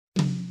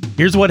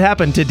Here's what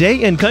happened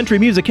today in country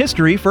music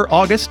history for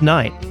August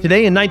 9th.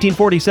 Today in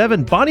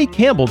 1947, Bonnie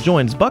Campbell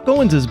joins Buck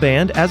Owens'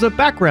 band as a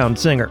background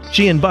singer.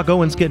 She and Buck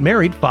Owens get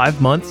married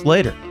 5 months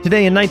later.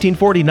 Today in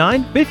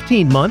 1949,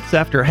 15 months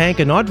after Hank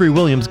and Audrey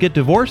Williams get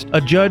divorced, a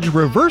judge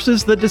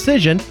reverses the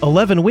decision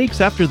 11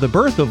 weeks after the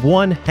birth of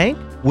one Hank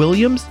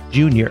Williams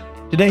Jr.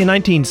 Today in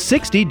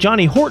 1960,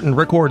 Johnny Horton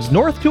records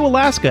North to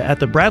Alaska at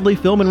the Bradley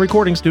Film and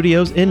Recording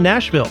Studios in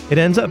Nashville. It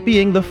ends up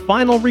being the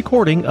final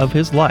recording of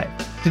his life.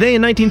 Today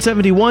in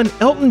 1971,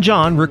 Elton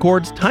John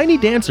records Tiny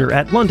Dancer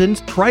at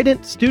London's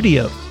Trident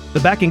Studios. The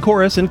backing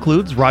chorus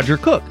includes Roger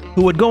Cook,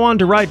 who would go on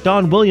to write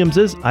Don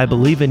Williams' I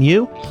Believe in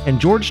You and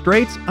George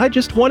Strait's I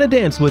Just Want to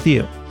Dance with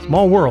You.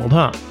 Small world,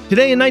 huh?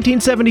 Today in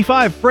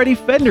 1975, Freddie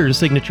Fender's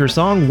signature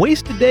song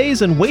Wasted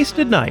Days and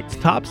Wasted Nights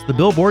tops the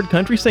Billboard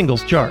Country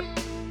Singles chart.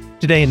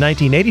 Today in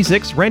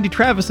 1986, Randy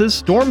Travis's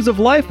Storms of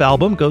Life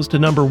album goes to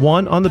number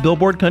 1 on the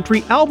Billboard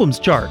Country Albums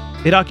chart.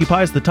 It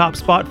occupies the top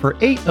spot for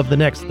 8 of the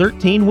next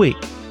 13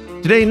 weeks.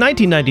 Today in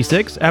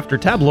 1996, after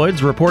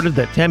tabloids reported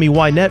that Tammy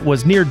Wynette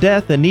was near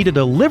death and needed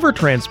a liver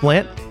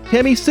transplant,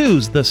 Tammy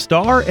sues The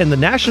Star and the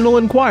National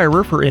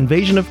Enquirer for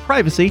invasion of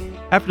privacy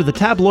after the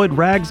tabloid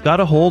rags got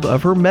a hold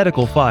of her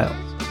medical files.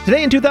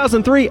 Today in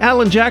 2003,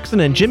 Alan Jackson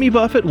and Jimmy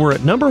Buffett were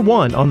at number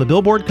 1 on the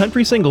Billboard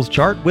Country Singles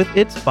chart with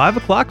It's 5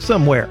 O'Clock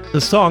Somewhere.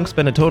 The song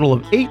spent a total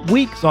of 8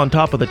 weeks on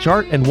top of the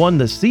chart and won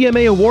the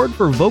CMA Award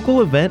for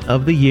Vocal Event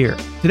of the Year.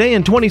 Today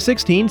in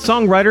 2016,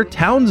 songwriter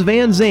Townes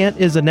Van Zandt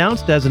is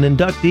announced as an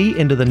inductee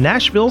into the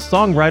Nashville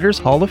Songwriters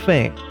Hall of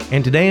Fame.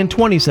 And today in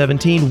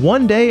 2017,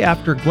 one day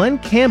after Glenn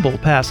Campbell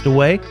passed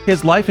away,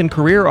 his life and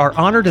career are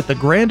honored at the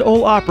Grand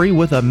Ole Opry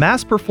with a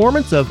mass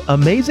performance of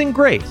Amazing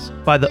Grace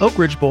by the Oak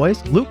Ridge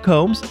Boys, Luke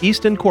Combs,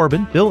 Easton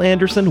Corbin, Bill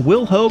Anderson,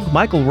 Will Hoge,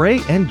 Michael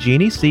Ray, and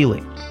Jeannie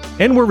Seeley.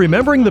 And we're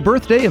remembering the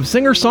birthday of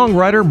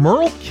singer-songwriter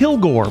Merle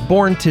Kilgore,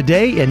 born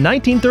today in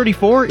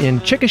 1934 in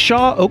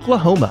Chickasha,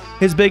 Oklahoma.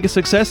 His biggest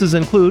successes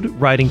include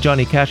writing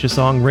Johnny Cash's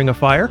song Ring of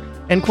Fire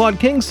and Claude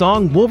King's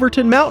song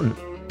Wolverton Mountain.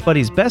 But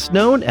he's best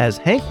known as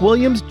Hank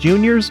Williams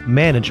Jr.'s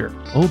manager.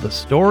 Oh, the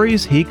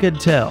stories he could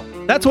tell.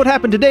 That's what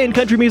happened today in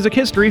country music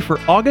history for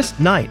August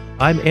 9th.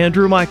 I'm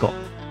Andrew Michael.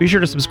 Be sure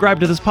to subscribe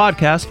to this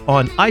podcast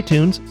on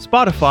iTunes,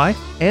 Spotify,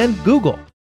 and Google.